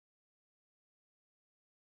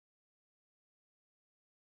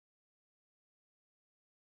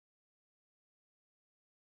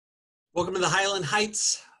Welcome to the Highland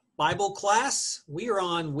Heights Bible class. We are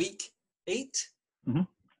on week 8. Mm-hmm.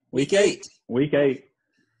 Week eight.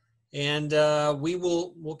 And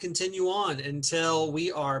we'll continue on until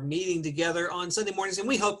we are meeting together on Sunday mornings. And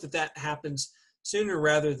we hope that happens sooner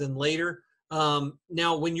rather than later.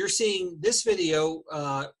 Now, when you're seeing this video,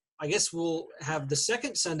 I guess we'll have the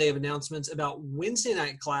second Sunday of announcements about Wednesday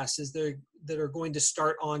night classes that are going to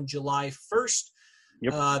start on July 1st.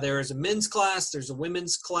 Yep. There is a men's class. There's a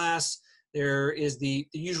women's class. There is the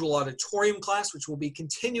usual auditorium class, which will be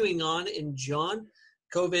continuing on in John.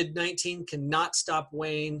 COVID-19 cannot stop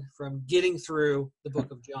Wayne from getting through the book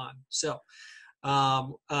of John. So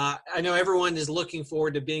I know everyone is looking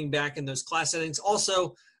forward to being back in those class settings.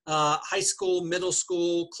 Also, high school, middle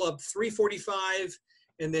school, Club 345,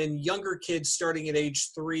 and then younger kids starting at age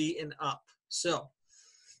 3 and up. So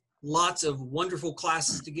lots of wonderful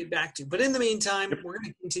classes to get back to. But in the meantime, we're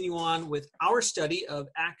going to continue on with our study of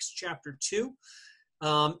Acts chapter 2.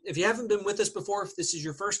 If you haven't been with us before, if this is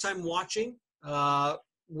your first time watching,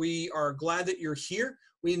 we are glad that you're here.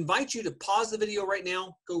 We invite you to pause the video right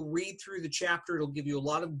now, go read through the chapter. It'll give you a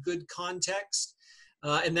lot of good context,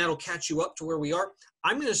 and that'll catch you up to where we are.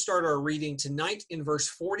 I'm going to start our reading tonight in verse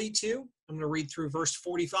 42. I'm going to read through verse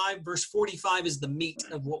 45. Verse 45 is the meat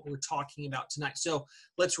of what we're talking about tonight. So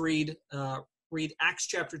let's read Acts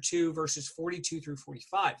chapter 2, verses 42 through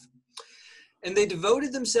 45. And they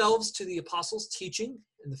devoted themselves to the apostles' teaching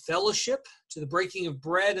and the fellowship, to the breaking of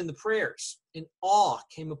bread and the prayers. And awe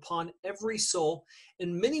came upon every soul,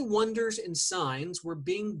 and many wonders and signs were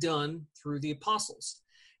being done through the apostles.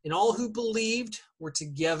 And all who believed were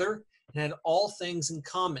together and had all things in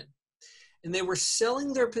common. And they were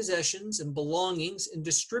selling their possessions and belongings and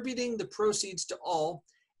distributing the proceeds to all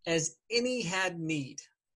as any had need.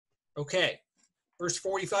 Okay, verse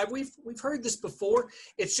 45, we've heard this before.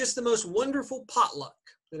 It's just the most wonderful potluck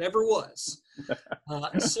that ever was.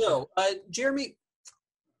 Jeremy,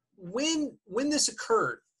 when this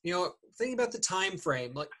occurred, thinking about the time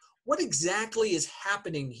frame, like what exactly is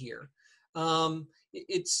happening here?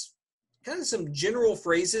 It's kind of some general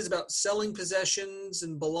phrases about selling possessions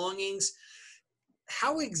and belongings.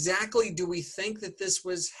 How exactly do we think that this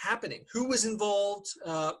was happening? Who was involved?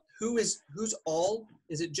 Who's all?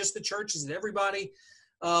 Is it just the church? Is it everybody?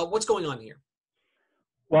 What's going on here?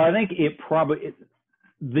 Well, I think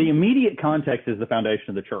the immediate context is the foundation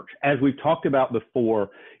of the church. As we've talked about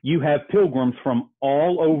before, you have pilgrims from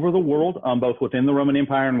all over the world, both within the Roman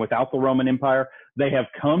Empire and without the Roman Empire. They have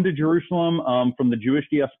come to Jerusalem from the Jewish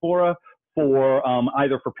diaspora for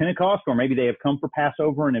either for Pentecost, or maybe they have come for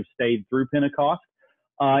Passover and have stayed through Pentecost.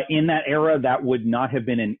 In that era, that would not have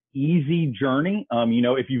been an easy journey.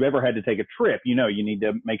 If you've ever had to take a trip, you need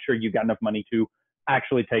to make sure you've got enough money to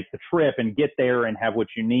actually take the trip and get there and have what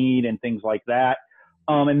you need and things like that,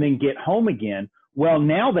 and then get home again. Well,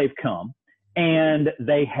 now they've come and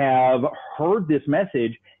they have heard this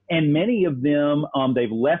message, and many of them,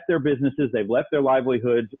 they've left their businesses, they've left their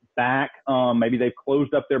livelihoods back. Maybe they've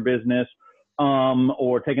closed up their business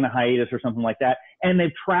or taken a hiatus or something like that, and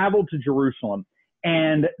they've traveled to Jerusalem.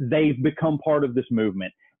 And they've become part of this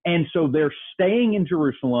movement. And so they're staying in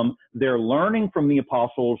Jerusalem. They're learning from the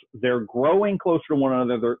apostles. They're growing closer to one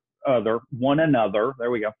another.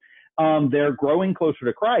 There we go. They're growing closer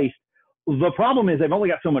to Christ. The problem is they've only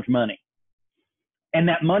got so much money, and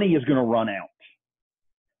that money is going to run out.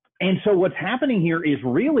 And so what's happening here is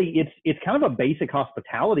really it's kind of a basic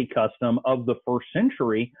hospitality custom of the first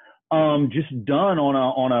century, just done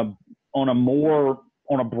on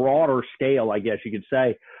a broader scale, I guess you could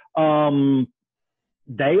say.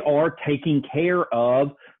 They are taking care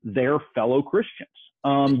of their fellow Christians.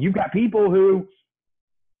 You've got people who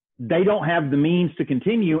they don't have the means to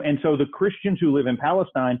continue, and so the Christians who live in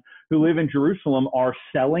Palestine, who live in Jerusalem, are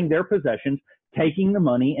selling their possessions, taking the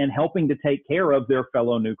money, and helping to take care of their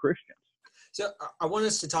fellow new Christians. So I want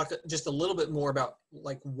us to talk just a little bit more about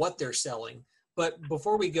like what they're selling. But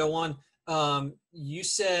before we go on, you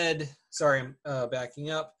said, sorry, I'm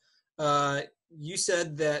backing up. You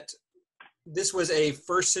said that this was a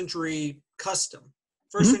first century custom.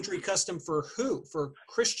 First century custom for who? For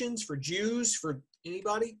Christians, for Jews, for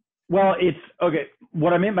anybody? Well, it's okay.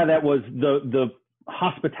 What I meant by that was the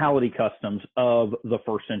hospitality customs of the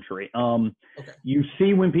first century. Okay. You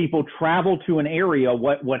see, when people travel to an area,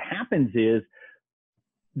 what happens is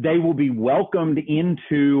they will be welcomed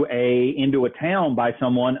into a town by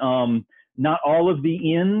someone. Not all of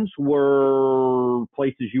the inns were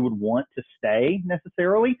places you would want to stay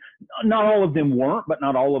necessarily. Not all of them weren't, but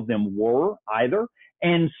not all of them were either.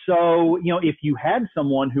 And so, if you had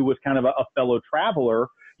someone who was kind of a fellow traveler,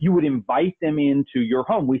 you would invite them into your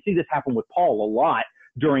home. We see this happen with Paul a lot.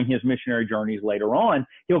 during his missionary journeys later on.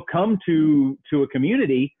 He'll come to a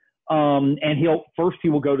community, and he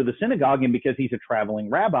will go to the synagogue, and because he's a traveling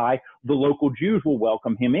rabbi, the local Jews will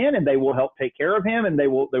welcome him in, and they will help take care of him, and they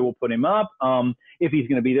will put him up. If he's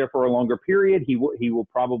going to be there for a longer period, he will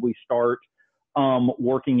probably start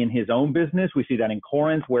working in his own business. We see that in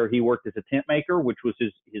Corinth, where he worked as a tent maker, which was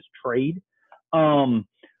his trade.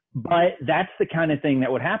 But that's the kind of thing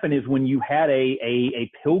that would happen is when you had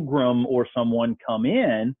a pilgrim or someone come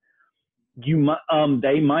in,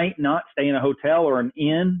 they might not stay in a hotel or an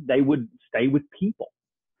inn. They would stay with people.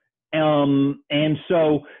 And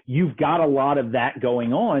so you've got a lot of that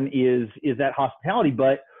going on is that hospitality.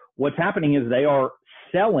 But what's happening is they are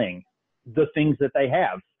selling the things that they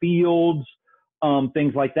have, fields,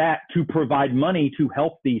 things like that, to provide money to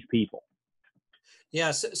help these people.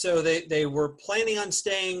 Yeah, so they were planning on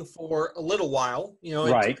staying for a little while. You know,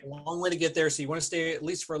 it took a long way to get there, so you want to stay at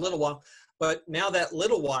least for a little while. But now that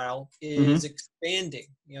little while is expanding.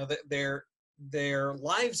 You know, their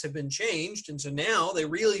lives have been changed, and so now they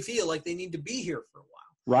really feel like they need to be here for a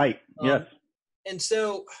while. Right. Yes. And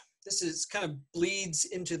so this is kind of bleeds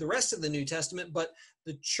into the rest of the New Testament. But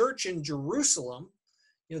the church in Jerusalem,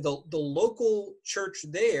 you know, the local church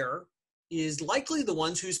there is likely the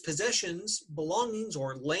ones whose possessions, belongings,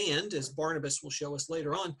 or land, as Barnabas will show us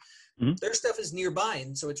later on, their stuff is nearby.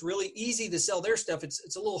 And so it's really easy to sell their stuff.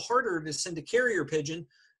 It's a little harder to send a carrier pigeon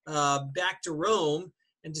back to Rome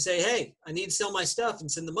and to say, hey, I need to sell my stuff and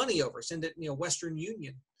send the money over. Send it, Western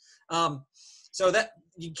Union. So that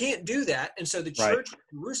you can't do that. And so the church of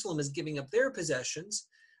Jerusalem is giving up their possessions.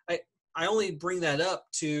 I only bring that up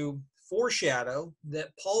to foreshadow that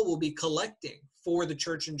Paul will be collecting for the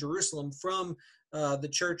church in Jerusalem from the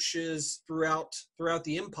churches throughout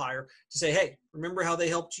the empire to say, hey, remember how they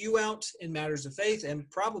helped you out in matters of faith and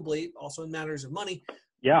probably also in matters of money?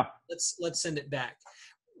 Yeah. Let's send it back.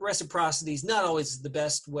 Reciprocity is not always the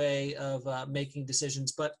best way of making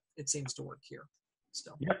decisions, but it seems to work here.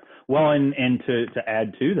 So. Yep. Well, and to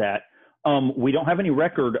add to that, we don't have any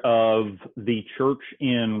record of the church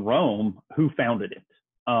in Rome who founded it.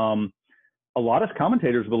 A lot of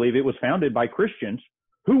commentators believe it was founded by Christians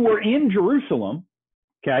who were in Jerusalem.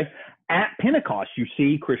 Okay. At Pentecost, you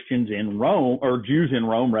see Christians in Rome or Jews in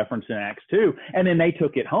Rome referenced in Acts 2, and then they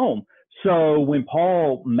took it home. So when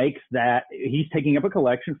Paul makes that, he's taking up a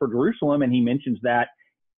collection for Jerusalem, and he mentions that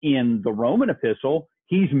in the Roman epistle,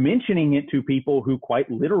 he's mentioning it to people who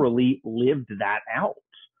quite literally lived that out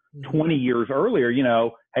 20 years earlier,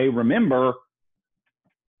 hey, remember.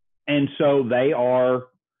 And so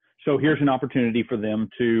so here's an opportunity for them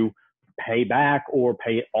to pay back or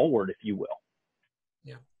pay it forward, if you will.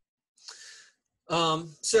 Yeah.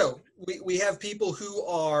 So we have people who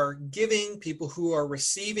are giving, people who are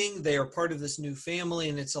receiving. They are part of this new family,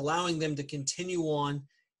 and it's allowing them to continue on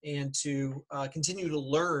and to continue to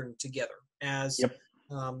learn together as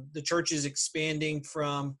the church is expanding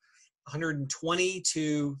from 120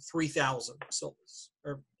 to 3,000 souls,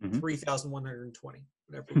 or 3,120,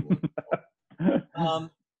 whatever we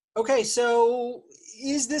want. Okay, so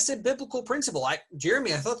is this a biblical principle?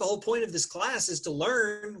 Jeremy, I thought the whole point of this class is to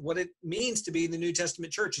learn what it means to be the New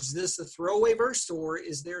Testament church. Is this a throwaway verse, or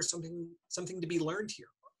is there something to be learned here?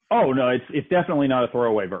 Oh, no, it's definitely not a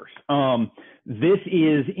throwaway verse. This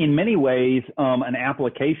is, in many ways, an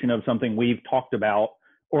application of something we've talked about,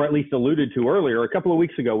 or at least alluded to earlier. A couple of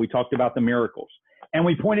weeks ago, we talked about the miracles, and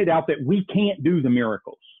we pointed out that we can't do the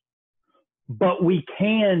miracles, but we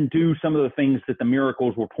can do some of the things that the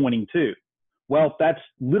miracles were pointing to. Well, that's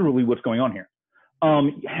literally what's going on here.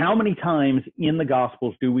 How many times in the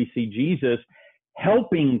Gospels do we see Jesus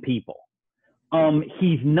helping people?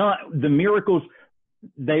 He's not, the miracles,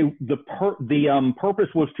 the purpose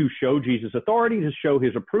was to show Jesus' authority, to show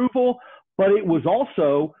his approval, but it was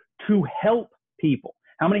also to help people.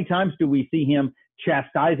 How many times do we see him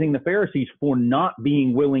chastising the Pharisees for not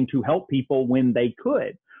being willing to help people when they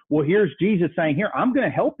could? Well, here's Jesus saying, here, I'm going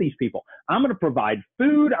to help these people. I'm going to provide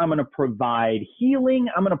food. I'm going to provide healing.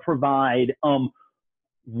 I'm going to provide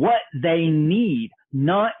what they need,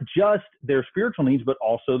 not just their spiritual needs, but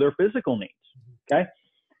also their physical needs. Okay.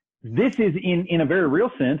 This is in a very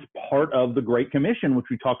real sense, part of the Great Commission, which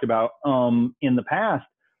we talked about in the past,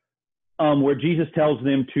 where Jesus tells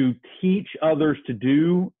them to teach others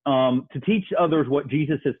to teach others what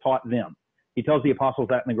Jesus has taught them. He tells the apostles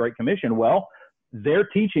that in the Great Commission. Well, they're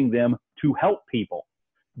teaching them to help people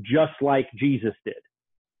just like Jesus did.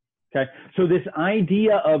 Okay. So this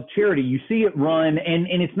idea of charity, you see it run, and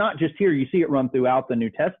it's not just here, you see it run throughout the New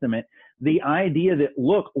Testament. The idea that,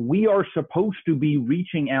 look, we are supposed to be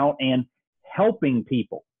reaching out and helping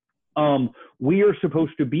people. We are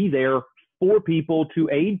supposed to be there for people to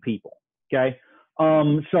aid people. Okay.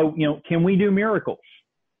 So, can we do miracles?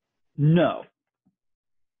 No.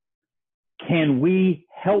 Can we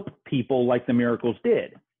help people like the miracles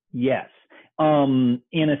did? Yes. In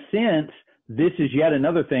a sense, this is yet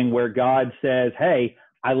another thing where God says, hey,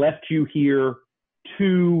 I left you here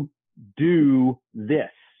to do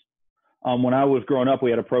this. When I was growing up,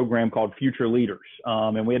 we had a program called Future Leaders,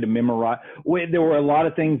 and we had to memorize. There were a lot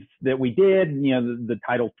of things that we did. The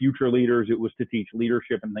title Future Leaders, it was to teach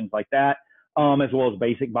leadership and things like that, as well as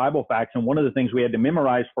basic Bible facts. And one of the things we had to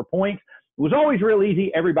memorize for points, it was always real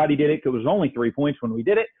easy. Everybody did it because it was only 3 points when we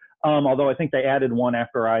did it. Although I think they added one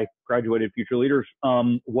after I graduated Future Leaders,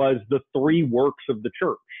 was the 3 works of the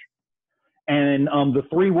church. And the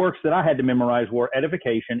 3 works that I had to memorize were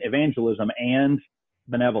edification, evangelism, and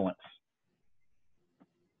benevolence,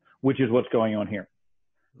 which is what's going on here.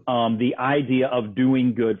 The idea of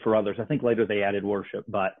doing good for others. I think later they added worship,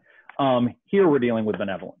 but here we're dealing with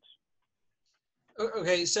benevolence.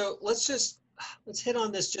 Okay, so let's hit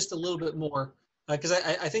on this just a little bit more, because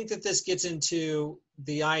I think that this gets into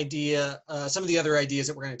the idea, some of the other ideas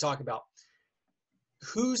that we're going to talk about.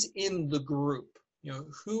 Who's in the group?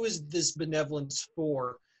 Who is this benevolence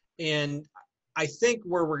for? And I think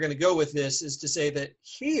where we're going to go with this is to say that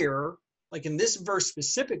here, like in this verse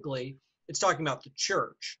specifically, it's talking about the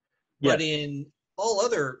church. Yes. But in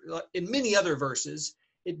many other verses,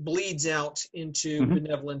 it bleeds out into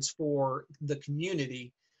benevolence for the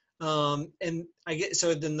community. And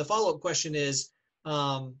so then the follow-up question is,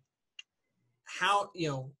 how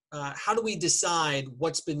do we decide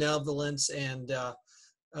what's benevolence and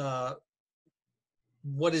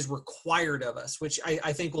what is required of us? Which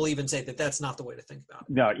I think we'll even say that that's not the way to think about it.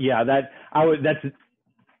 No, yeah, that's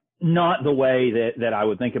not the way that I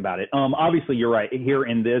would think about it. Obviously, you're right. Here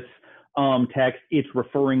in this text, it's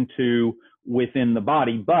referring to within the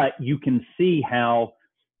body, but you can see how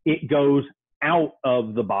it goes out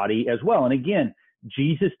of the body as well. And again,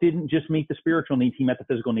 Jesus didn't just meet the spiritual needs, he met the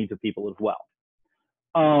physical needs of people as well.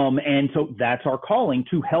 And so that's our calling,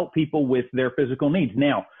 to help people with their physical needs.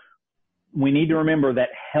 Now, we need to remember that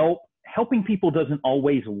helping people doesn't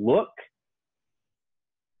always look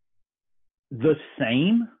the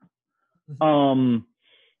same. You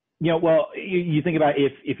think about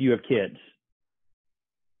if you have kids,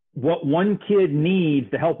 what one kid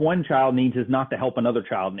needs to help one child needs is not to help another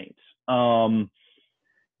child needs. And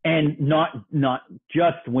not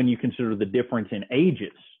just when you consider the difference in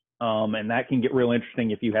ages. And that can get real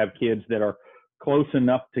interesting if you have kids that are close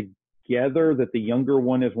enough together that the younger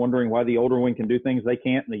one is wondering why the older one can do things they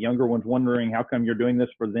can't, and the younger one's wondering how come you're doing this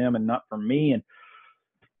for them and not for me. And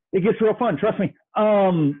it gets real fun, trust me.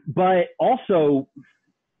 But also,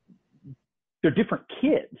 they're different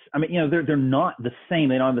kids. I mean, they're not the same.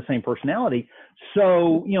 They don't have the same personality.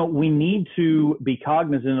 So, we need to be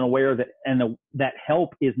cognizant and aware that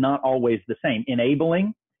help is not always the same.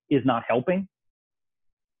 Enabling is not helping.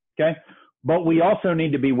 Okay. But we also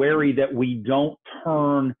need to be wary that we don't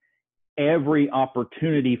turn every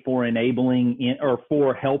opportunity for enabling or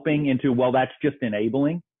for helping into, well, that's just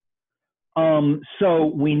enabling.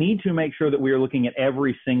 So we need to make sure that we are looking at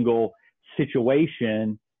every single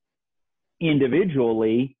situation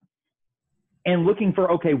individually and looking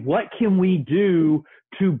for, okay, what can we do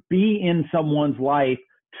to be in someone's life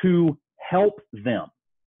to help them?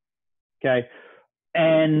 Okay.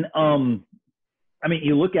 And,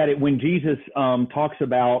 you look at it when Jesus talks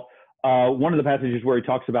about one of the passages where he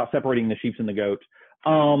talks about separating the sheep and the goats.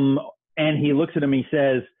 And he looks at them, he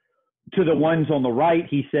says, to the ones on the right,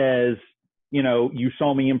 he says, you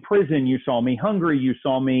saw me in prison, you saw me hungry, you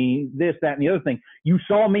saw me this, that, and the other thing. You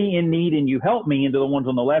saw me in need and you helped me. And to the ones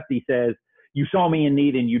on the left, he says, you saw me in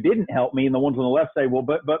need and you didn't help me. And the ones on the left say, well,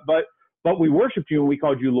 but we worshiped you and we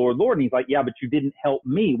called you Lord, Lord. And he's like, yeah, but you didn't help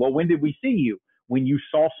me. Well, when did we see you? When you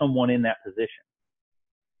saw someone in that position.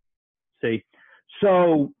 See?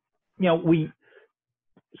 So, we're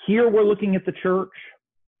looking at the church,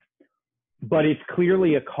 but it's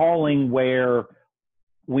clearly a calling where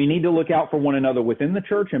we need to look out for one another within the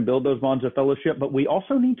church and build those bonds of fellowship, but we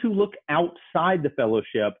also need to look outside the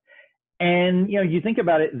fellowship. And, you think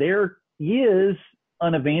about it, there is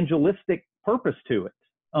an evangelistic purpose to it.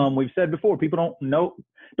 We've said before, people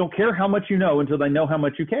don't care how much you know until they know how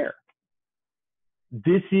much you care.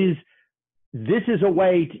 This is a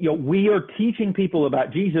way we are teaching people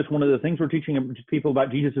about Jesus. One of the things we're teaching people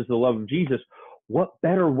about Jesus is the love of Jesus. What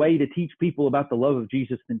better way to teach people about the love of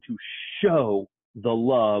Jesus than to show the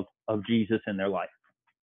love of Jesus in their life?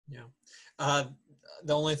 Yeah.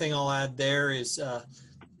 The only thing I'll add there is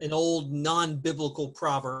an old non-biblical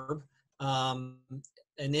proverb, an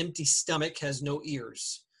empty stomach has no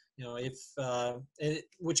ears.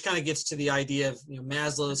 which kind of gets to the idea of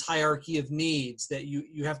Maslow's hierarchy of needs, that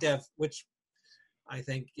you have to have, which I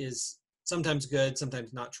think is sometimes good,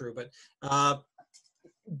 sometimes not true, but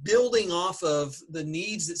building off of the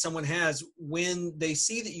needs that someone has when they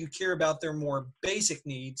see that you care about their more basic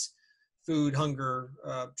needs, food, hunger,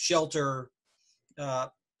 shelter,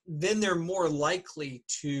 then they're more likely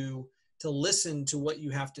to listen to what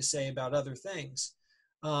you have to say about other things.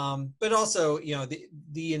 But also,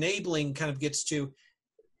 the enabling kind of gets to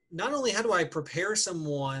not only how do I prepare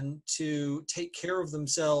someone to take care of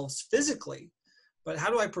themselves physically, but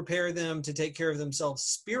how do I prepare them to take care of themselves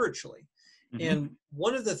spiritually? Mm-hmm. And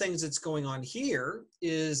one of the things that's going on here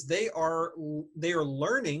is they are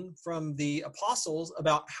learning from the apostles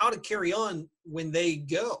about how to carry on when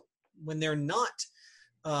they're not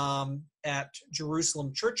at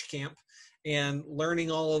Jerusalem church camp, and learning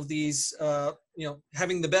all of these,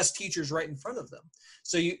 having the best teachers right in front of them.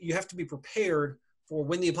 So you have to be prepared for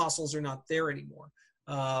when the apostles are not there anymore.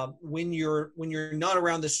 When you're not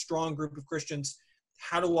around this strong group of Christians,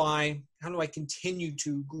 how do I continue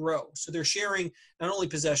to grow? So they're sharing not only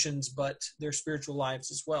possessions, but their spiritual lives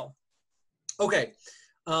as well. Okay.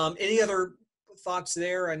 Any other thoughts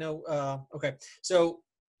there? I know. Okay. So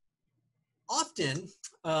often,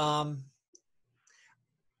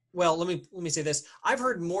 well, let me say this. I've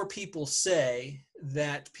heard more people say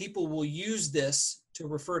that people will use this to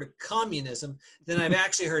refer to communism than I've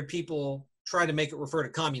actually heard people try to make it refer to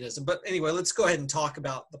communism. But anyway, let's go ahead and talk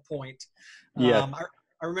about the point. Yeah.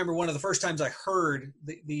 I remember one of the first times I heard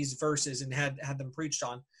these verses and had them preached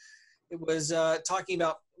on. It was talking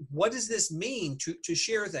about what does this mean to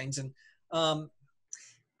share things, and we'll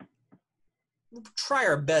try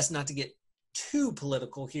our best not to get too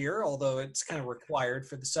political here, although it's kind of required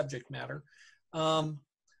for the subject matter. How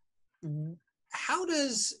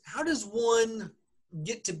does one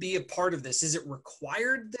get to be a part of this? Is it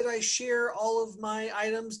required that I share all of my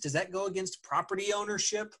items? Does that go against property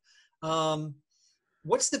ownership?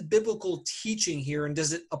 What's the biblical teaching here, and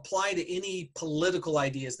does it apply to any political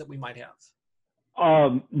ideas that we might have?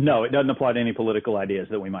 No, it doesn't apply to any political ideas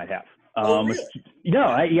that we might have. Really? No,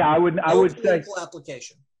 I would say political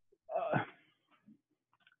application.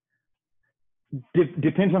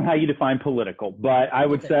 Depends on how you define political, but I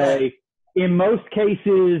would say in most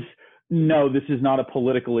cases, no, this is not a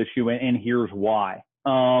political issue, and here's why.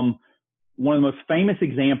 One of the most famous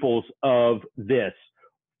examples of this,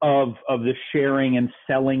 of the sharing and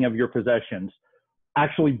selling of your possessions,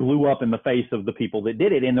 actually blew up in the face of the people that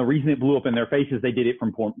did it. And the reason it blew up in their faces, they did it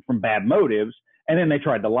from bad motives, and then they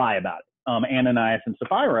tried to lie about it. Ananias and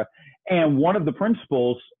Sapphira. And one of the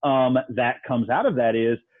principles that comes out of that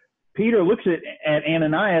is Peter looks at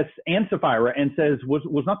Ananias and Sapphira and says,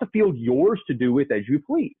 was not the field yours to do with as you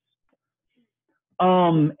please?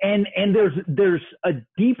 And there's a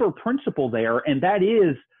deeper principle there, and that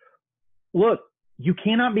is, look, you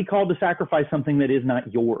cannot be called to sacrifice something that is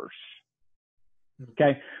not yours.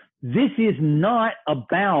 Okay? This is not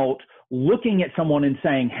about looking at someone and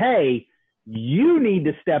saying, hey, you need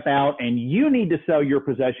to step out and you need to sell your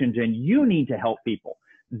possessions and you need to help people.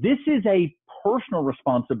 This is a personal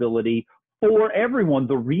responsibility for everyone.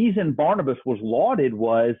 The reason Barnabas was lauded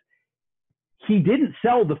was he didn't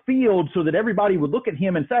sell the field so that everybody would look at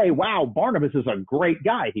him and say, wow, Barnabas is a great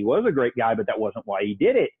guy. He was a great guy, but that wasn't why he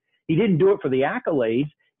did it. He didn't do it for the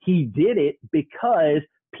accolades. He did it because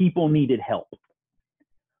people needed help.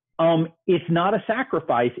 It's not a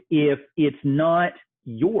sacrifice if it's not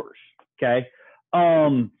yours. Okay.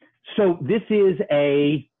 So this is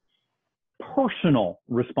a personal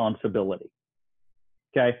responsibility.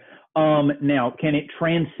 Okay. Now, can it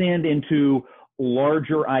transcend into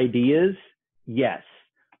larger ideas? Yes.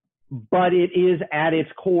 But it is at its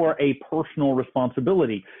core a personal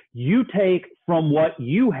responsibility. You take from what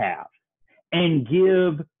you have and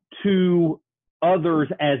give to others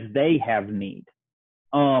as they have need.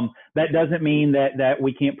 That doesn't mean that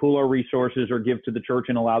we can't pool our resources or give to the church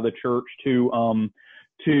and allow the church to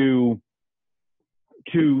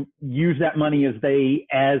use that money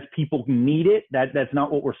as people need it. That's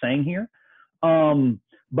not what we're saying here.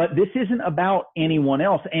 But this isn't about anyone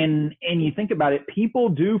else. And you think about it, people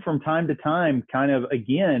do from time to time kind of,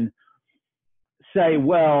 again, say,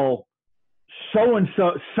 well,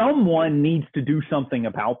 so-and-so, someone needs to do something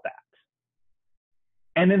about that.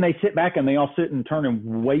 And then they sit back and they all sit and turn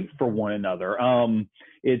and wait for one another.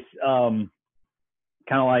 It's kind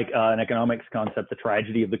of like an economics concept, the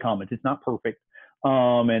tragedy of the commons. It's not perfect.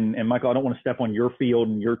 And Michael, I don't want to step on your field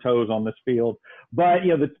and your toes on this field, but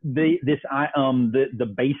you know, the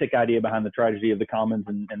basic idea behind the tragedy of the commons,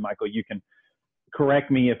 and Michael, you can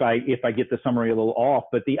correct me if I get the summary a little off,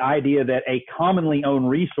 but the idea that a commonly owned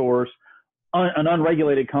resource, an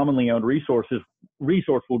unregulated commonly owned resource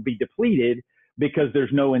will be depleted because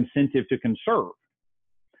there's no incentive to conserve.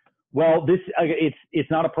 Well,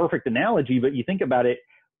 it's not a perfect analogy, but you think about it,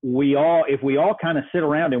 if we all kind of sit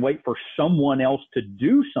around and wait for someone else to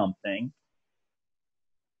do something,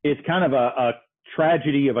 it's kind of a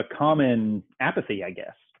tragedy of a common apathy, I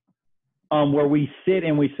guess, where we sit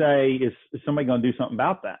and we say, is somebody going to do something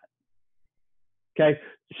about that? Okay.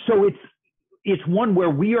 So it's one where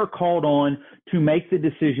we are called on to make the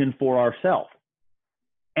decision for ourselves.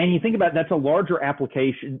 And you think about it, that's a larger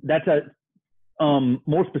application. That's a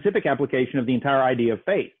more specific application of the entire idea of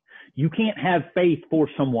faith. You can't have faith for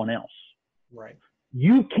someone else. Right.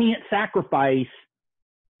 You can't sacrifice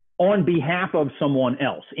on behalf of someone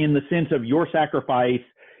else in the sense of your sacrifice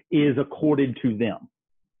is accorded to them.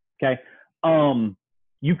 Okay.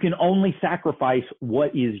 You can only sacrifice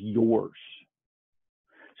what is yours.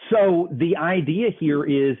 So the idea here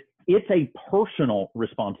is it's a personal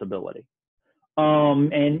responsibility.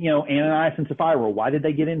 And, Ananias and Sapphira, why did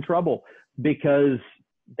they get in trouble? Because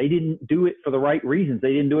they didn't do it for the right reasons.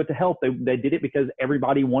 They didn't do it to help. They did it because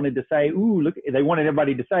everybody wanted to say, they wanted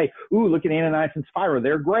everybody to say, look at Ananias and Sapphira,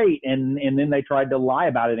 they're great. And then they tried to lie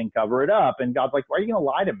about it and cover it up. And God's like, why are you going to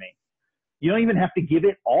lie to me? You don't even have to give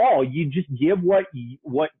it all. You just give what you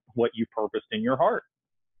purposed in your heart.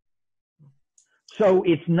 So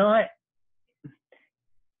it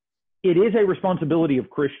is a responsibility of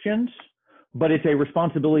Christians, but it's a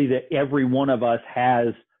responsibility that every one of us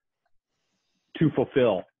has to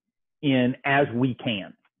fulfill as we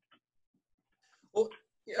can. Well,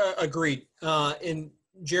 agreed. And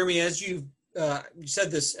Jeremy, as you said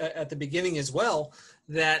this at the beginning as well,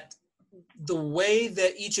 that the way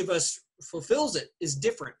that each of us fulfills it is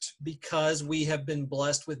different because we have been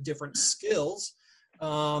blessed with different skills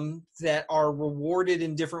that are rewarded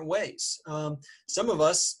in different ways. Some of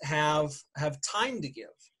us have time to give,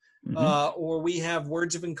 or we have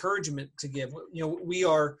words of encouragement to give. We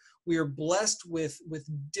are blessed with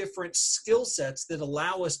different skill sets that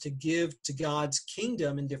allow us to give to God's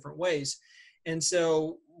kingdom in different ways. And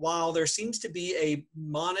so while there seems to be a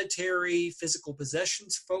monetary physical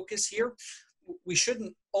possessions focus here, we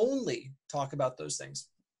shouldn't only talk about those things.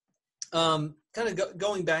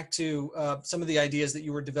 Going back to some of the ideas that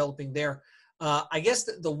you were developing there, I guess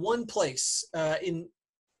the one place I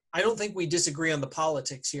don't think we disagree on the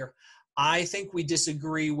politics here. I think we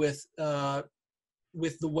disagree with the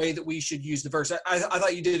way that we should use the verse. I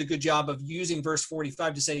thought you did a good job of using verse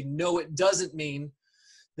 45 to say, no, it doesn't mean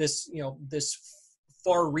this, this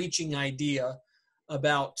far-reaching idea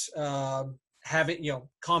about having,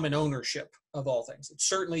 common ownership of all things. It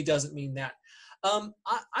certainly doesn't mean that.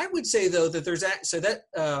 I would say though that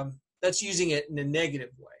that's using it in a negative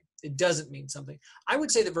way. It doesn't mean something. I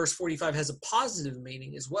would say that verse 45 has a positive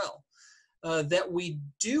meaning as well. That we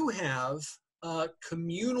do have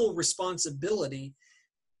communal responsibility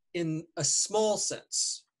in a small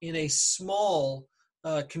sense, in a small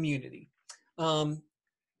community.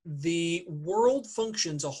 The world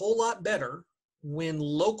functions a whole lot better when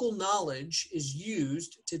local knowledge is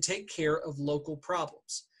used to take care of local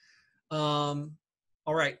problems. All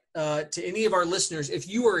right, to any of our listeners, if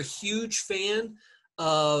you are a huge fan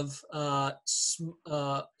of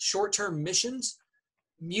short-term missions,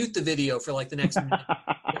 mute the video for like the next minute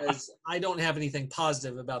because I don't have anything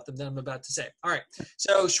positive about them that I'm about to say. All right,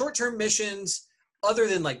 so short-term missions, other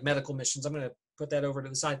than like medical missions, I'm going to put that over to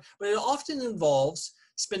the side, but it often involves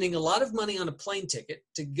spending a lot of money on a plane ticket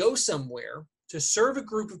to go somewhere to serve a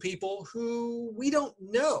group of people who we don't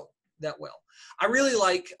know that well. I really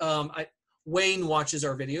like, Wayne watches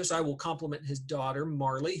our videos, so I will compliment his daughter,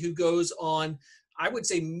 Marley, who goes on, I would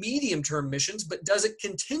say, medium-term missions, but does it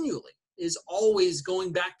continually, is always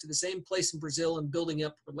going back to the same place in Brazil and building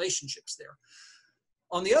up relationships there.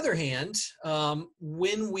 On the other hand,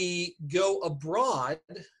 when we go abroad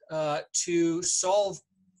to solve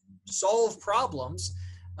problems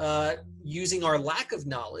using our lack of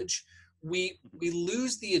knowledge, we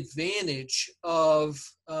lose the advantage of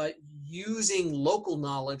using local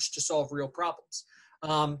knowledge to solve real problems.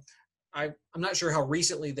 I'm not sure how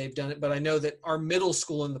recently they've done it, but I know that our middle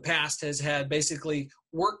school in the past has had basically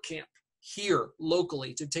work camp here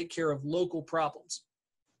locally to take care of local problems.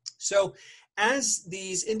 So as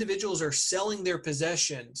these individuals are selling their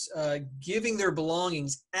possessions, giving their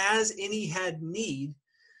belongings as any had need,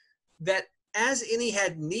 that as any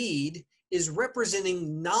had need is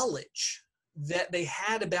representing knowledge that they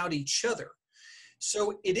had about each other.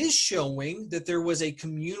 So it is showing that there was a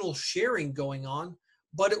communal sharing going on,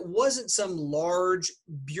 but it wasn't some large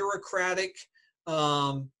bureaucratic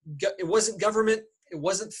It wasn't government. It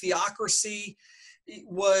wasn't theocracy. It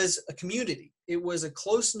was a community. It was a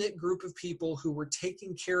close-knit group of people who were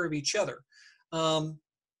taking care of each other.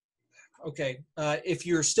 Okay, if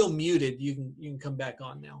you're still muted, you can come back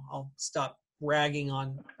on now. I'll stop ragging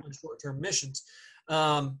on short-term missions.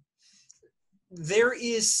 There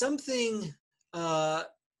is something,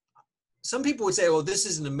 some people would say, well, this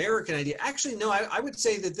is an American idea. Actually, no, I would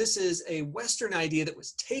say that this is a Western idea that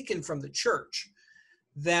was taken from the church,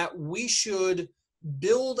 that we should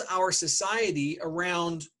build our society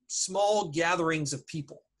around small gatherings of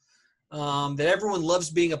people, that everyone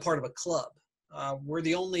loves being a part of a club. We're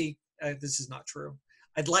the only, this is not true.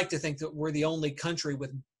 I'd like to think that we're the only country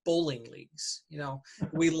with bowling leagues. You know,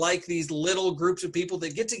 we like these little groups of people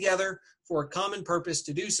that get together for a common purpose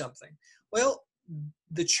to do something. Well,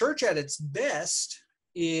 the church at its best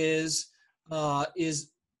is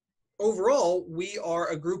overall, we are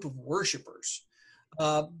a group of worshipers.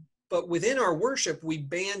 But within our worship, we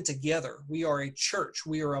band together. We are a church.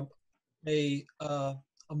 We are a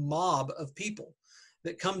mob of people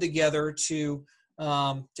that come together to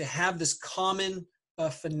have this common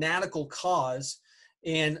fanatical cause.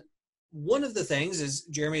 And one of the things is,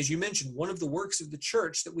 Jeremy, as you mentioned, one of the works of the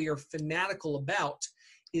church that we are fanatical about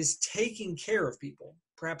is taking care of people.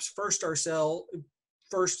 Perhaps first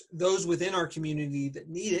those within our community that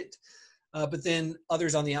need it, but then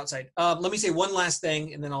others on the outside. Let me say one last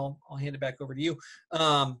thing, and then I'll hand it back over to you.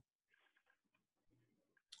 I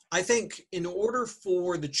think in order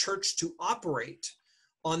for the church to operate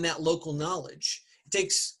on that local knowledge, it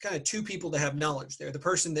takes kind of two people to have knowledge there. The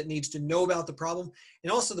person that needs to know about the problem,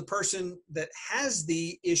 and also the person that has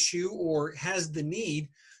the issue or has the need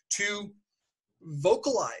to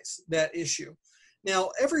vocalize that issue.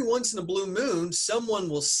 Now, every once in a blue moon, someone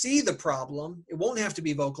will see the problem. It won't have to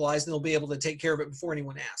be vocalized, and they'll be able to take care of it before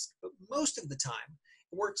anyone asks. But most of the time,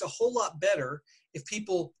 it works a whole lot better if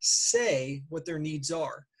people say what their needs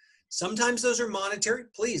are. Sometimes those are monetary.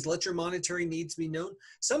 Please let your monetary needs be known.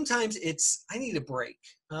 Sometimes it's, I need a break.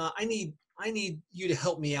 I need you to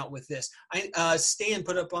help me out with this. Stan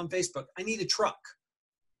put up on Facebook, I need a truck.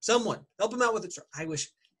 Someone help him out with a truck. I wish,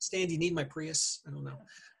 Stan, do you need my Prius? I don't know.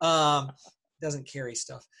 Doesn't carry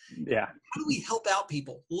stuff. Yeah. How do we help out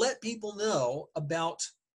people? Let people know about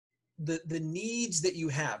the needs that you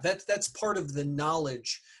have. That's part of the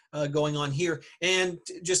knowledge going on here. And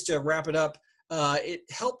just to wrap it up, it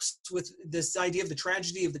helps with this idea of the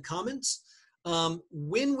tragedy of the commons.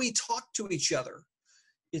 When we talk to each other,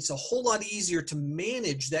 it's a whole lot easier to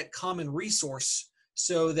manage that common resource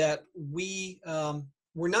so that we're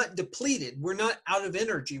not depleted. We're not out of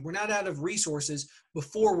energy. We're not out of resources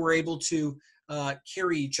before we're able to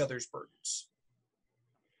carry each other's burdens.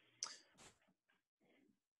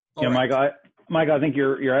 Yeah, right. Mike, I think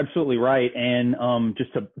you're absolutely right. And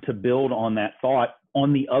just to build on that thought,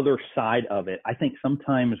 on the other side of it, I think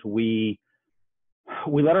sometimes we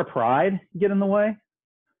let our pride get in the way,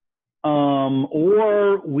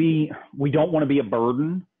 or we don't want to be a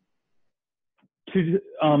burden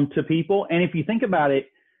to people. And if you think about it,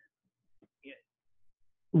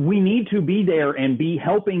 we need to be there and be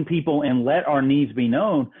helping people and let our needs be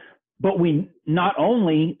known, but we not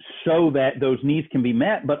only so that those needs can be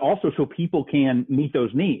met, but also so people can meet those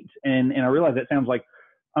needs. And I realize that sounds like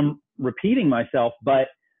I'm repeating myself, but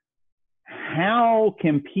how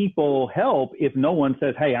can people help if no one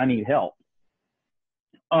says, hey, I need help?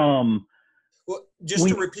 Well, just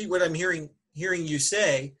to repeat what I'm hearing you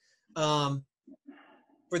say, for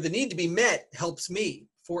the need to be met helps me.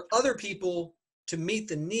 For other people to meet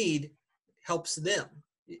the need helps them.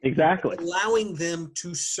 Exactly. Allowing them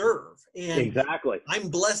to serve. And exactly. I'm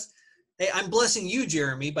blessed. Hey, I'm blessing you,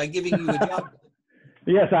 Jeremy, by giving you a job.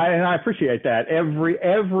 Yes, I appreciate that.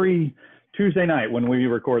 Every Tuesday night when we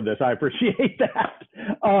record this, I appreciate that.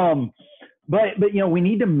 But we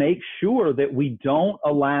need to make sure that we don't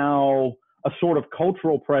allow a sort of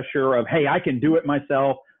cultural pressure of, hey, I can do it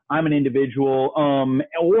myself. I'm an individual,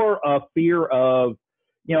 or a fear of,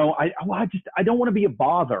 I don't want to be a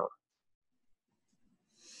bother.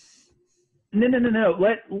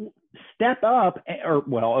 No. Step up,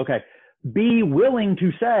 be willing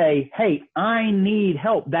to say, hey, I need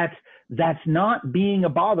help. That's not being a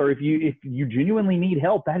bother. If you genuinely need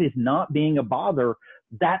help, that is not being a bother.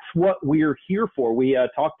 That's what we're here for. We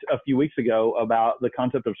talked a few weeks ago about the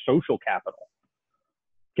concept of social capital.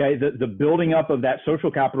 Okay, the building up of that social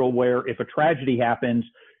capital where if a tragedy happens,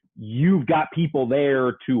 you've got people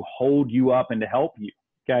there to hold you up and to help you.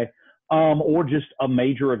 Okay. Or just a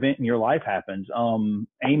major event in your life happens.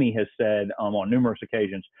 Amy has said on numerous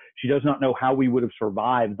occasions, she does not know how we would have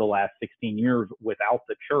survived the last 16 years without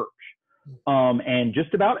the church. And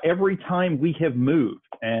just about every time we have moved,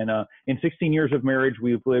 and in 16 years of marriage,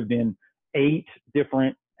 we've lived in 8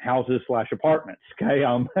 different houses / apartments. Okay.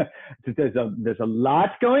 There's a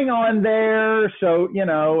lot going on there. So,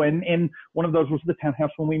 and one of those was the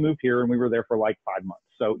townhouse when we moved here, and we were there for like 5 months.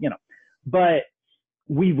 So, but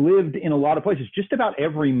we've lived in a lot of places. Just about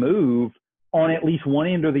every move, on at least one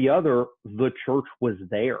end or the other, the church was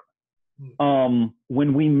there.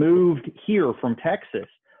 When we moved here from Texas,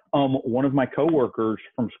 one of my coworkers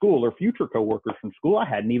from school, or future coworkers from school, I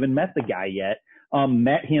hadn't even met the guy yet,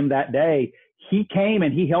 met him that day. He came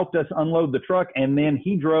and he helped us unload the truck, and then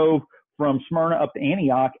he drove from Smyrna up to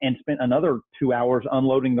Antioch and spent another 2 hours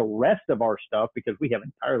unloading the rest of our stuff, because we have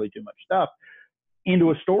entirely too much stuff,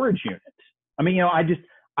 into a storage unit. I mean,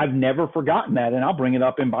 I've never forgotten that, and I'll bring it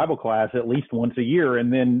up in Bible class at least once a year,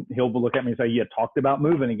 and then he'll look at me and say, "You talked about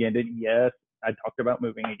moving again, didn't you?" Yes, I talked about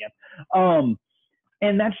moving again.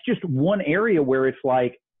 And that's just one area where it's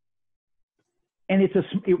like, and it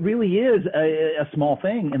really is a small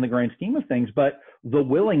thing in the grand scheme of things, but the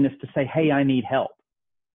willingness to say, "Hey, I need help."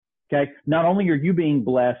 Okay. Not only are you being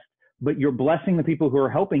blessed, but you're blessing the people who are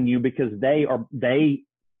helping you, because they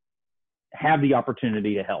have the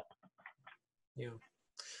opportunity to help. Yeah.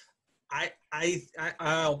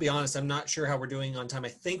 I'll be honest, I'm not sure how we're doing on time. I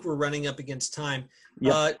think we're running up against time.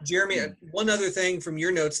 Yep. Jeremy, one other thing from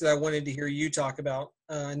your notes that I wanted to hear you talk about,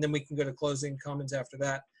 and then we can go to closing comments after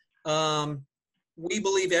that. We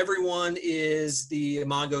believe everyone is the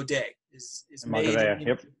Imago Dei, is made in the image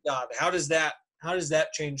of God. How does that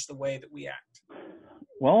change the way that we act?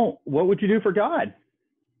 Well, what would you do for God?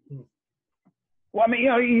 Well, I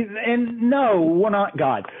mean, and no, we're not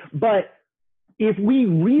God, but if we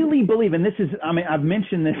really believe, and this is, I mean, I've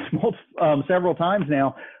mentioned this several times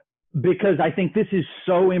now, because I think this is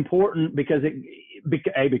so important, because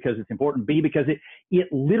because it's important, B, because it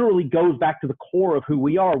literally goes back to the core of who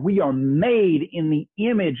we are. We are made in the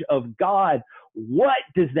image of God. What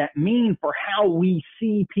does that mean for how we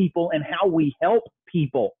see people and how we help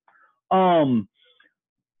people?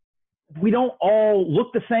 We don't all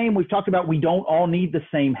look the same. We've talked about we don't all need the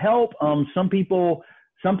same help. Some people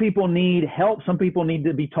need help. Some people need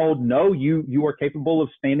to be told, no, you are capable of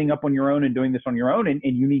standing up on your own and doing this on your own, and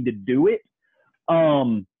you need to do it.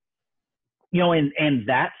 And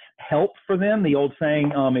that's help for them. The old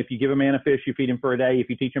saying, if you give a man a fish, you feed him for a day. If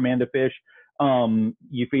you teach a man to fish,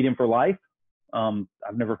 you feed him for life. I've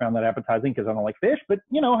never found that appetizing because I don't like fish, but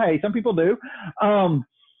hey, some people do.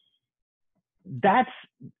 That's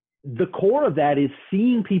the core of that, is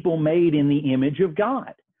seeing people made in the image of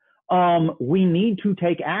God. We need to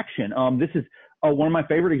take action. This is one of my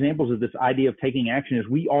favorite examples of this idea of taking action. Is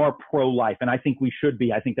we are pro-life, and I think we should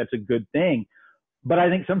be. I think that's a good thing. But I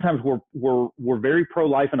think sometimes we're very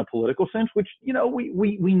pro-life in a political sense, which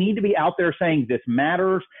we need to be out there saying this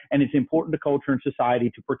matters, and it's important to culture and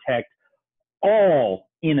society to protect all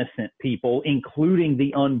innocent people, including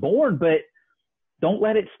the unborn. But don't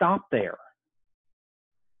let it stop there.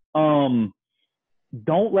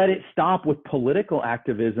 Don't let it stop with political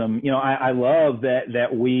activism. I love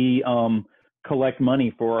that we collect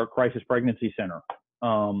money for our crisis pregnancy center,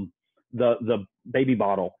 the baby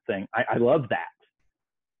bottle thing. I love that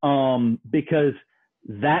because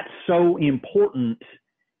that's so important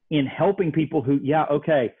in helping people who,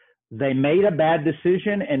 they made a bad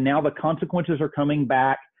decision and now the consequences are coming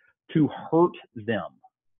back to hurt them.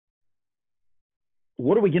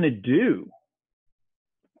 What are we going to do?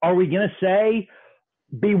 Are we going to say,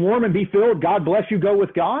 be warm and be filled, God bless you, go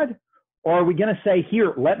with God? Or are we going to say,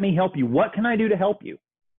 here, let me help you? What can I do to help you?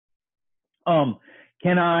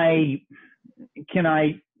 Can I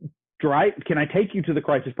take you to the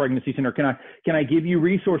crisis pregnancy center? Can I give you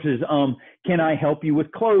resources? Can I help you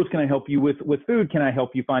with clothes? Can I help you with food? Can I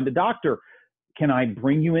help you find a doctor? Can I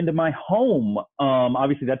bring you into my home?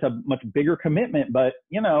 Obviously that's a much bigger commitment, but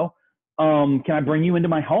can I bring you into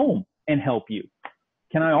my home and help you?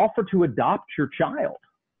 Can I offer to adopt your child?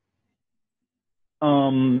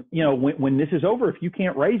 When this is over, if you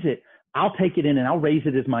can't raise it, I'll take it in and I'll raise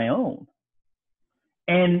it as my own.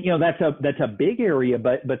 And, that's a big area,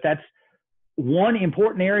 but that's one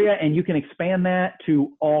important area. And you can expand that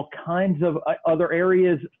to all kinds of other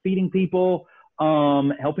areas, feeding people,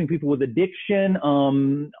 helping people with addiction,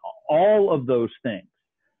 all of those things.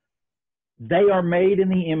 They are made in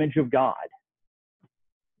the image of God.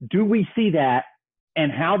 Do we see that? And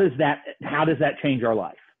how does that change our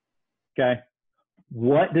life? Okay.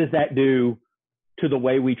 What does that do to the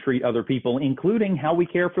way we treat other people, including how we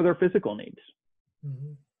care for their physical needs?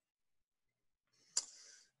 Mm-hmm.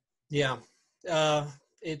 Yeah.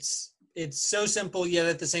 It's It's so simple, yet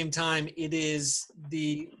at the same time, it is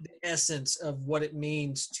the essence of what it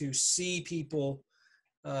means to see people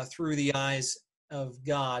through the eyes of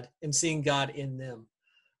God and seeing God in them.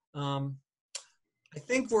 I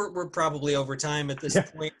think we're probably over time at this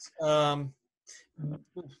point.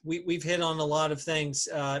 We've hit on a lot of things.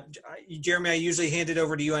 Jeremy, I usually hand it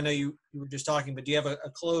over to you. I know you were just talking, but do you have a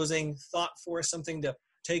closing thought for us, something to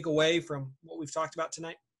take away from what we've talked about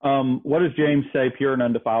tonight? What does James say pure and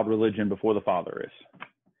undefiled religion before the Father is?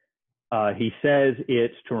 He says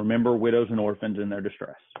it's to remember widows and orphans in their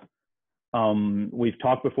distress. We've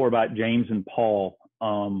talked before about James and Paul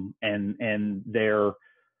and their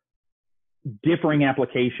differing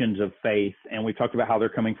applications of faith, and we've talked about how they're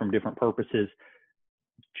coming from different purposes.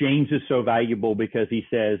 James is so valuable because he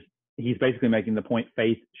says, he's basically making the point,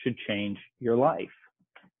 faith should change your life.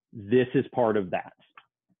 This is part of that.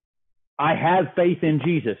 I have faith in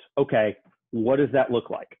Jesus. Okay, what does that look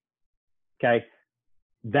like? Okay,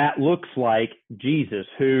 that looks like Jesus,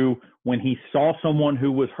 who, when he saw someone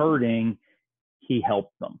who was hurting, he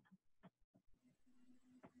helped them.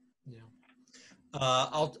 Yeah.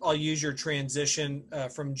 I'll use your transition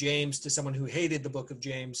from James to someone who hated the book of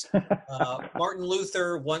James. Martin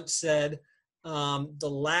Luther once said, the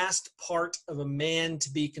last part of a man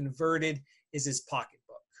to be converted is his pocketbook.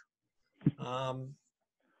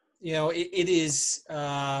 It is,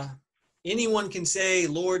 anyone can say,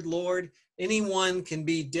 Lord, Lord, anyone can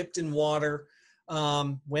be dipped in water.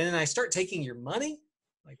 When I start taking your money,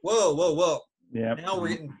 like, whoa. Yeah. Now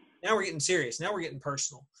we're getting serious. Now we're getting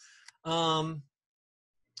personal.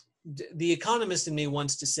 The economist in me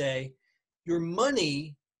wants to say, your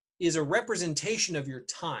money is a representation of your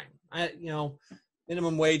time.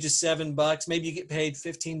 Minimum wage is $7. Maybe you get paid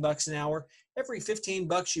 $15 an hour. Every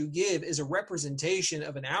 $15 you give is a representation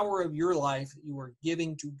of an hour of your life that you are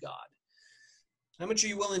giving to God. How much are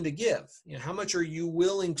you willing to give? How much are you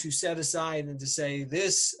willing to set aside and to say,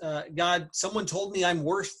 this, God, someone told me I'm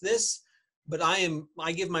worth this, but I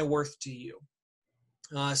give my worth to you.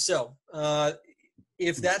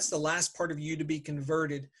 If that's the last part of you to be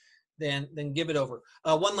converted, then give it over.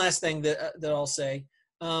 One last thing that I'll say,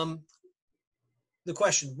 the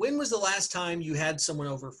question, when was the last time you had someone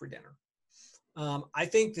over for dinner? I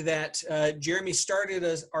think that Jeremy started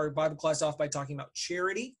our Bible class off by talking about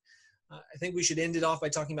charity. I think we should end it off by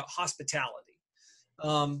talking about hospitality.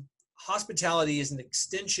 Hospitality is an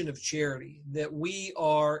extension of charity that we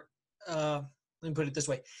are, let me put it this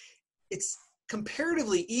way. It's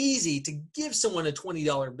comparatively easy to give someone a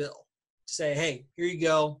 $20 bill, to say, hey, here you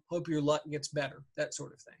go, hope your luck gets better, that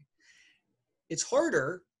sort of thing. It's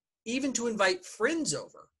harder even to invite friends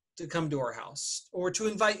over to come to our house, or to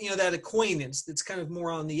invite, that acquaintance that's kind of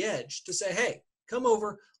more on the edge, to say, hey, come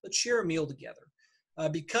over, let's share a meal together,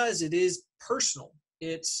 because it is personal.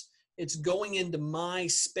 It's going into my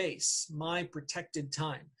space, my protected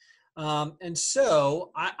time. And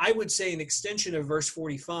so I would say an extension of verse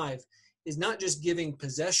 45 is not just giving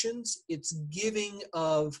possessions, it's giving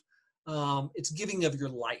of your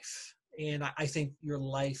life. And I think your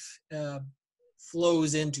life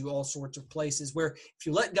flows into all sorts of places where if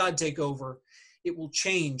you let God take over, it will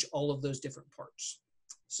change all of those different parts.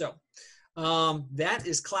 So that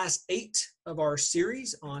is class 8 of our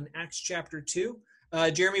series on Acts chapter 2.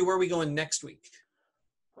 Jeremy, where are we going next week?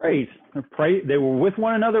 Praise. They were with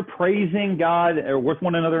one another praising God, or with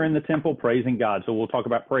one another in the temple praising God. So we'll talk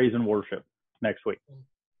about praise and worship next week.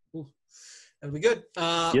 That'll be good.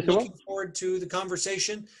 Yes, looking forward to the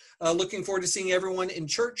conversation. Looking forward to seeing everyone in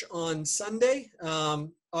church on Sunday.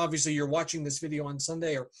 Obviously, you're watching this video on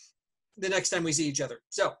Sunday or the next time we see each other.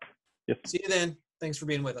 So, yes. See you then. Thanks for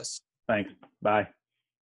being with us. Thanks. Bye.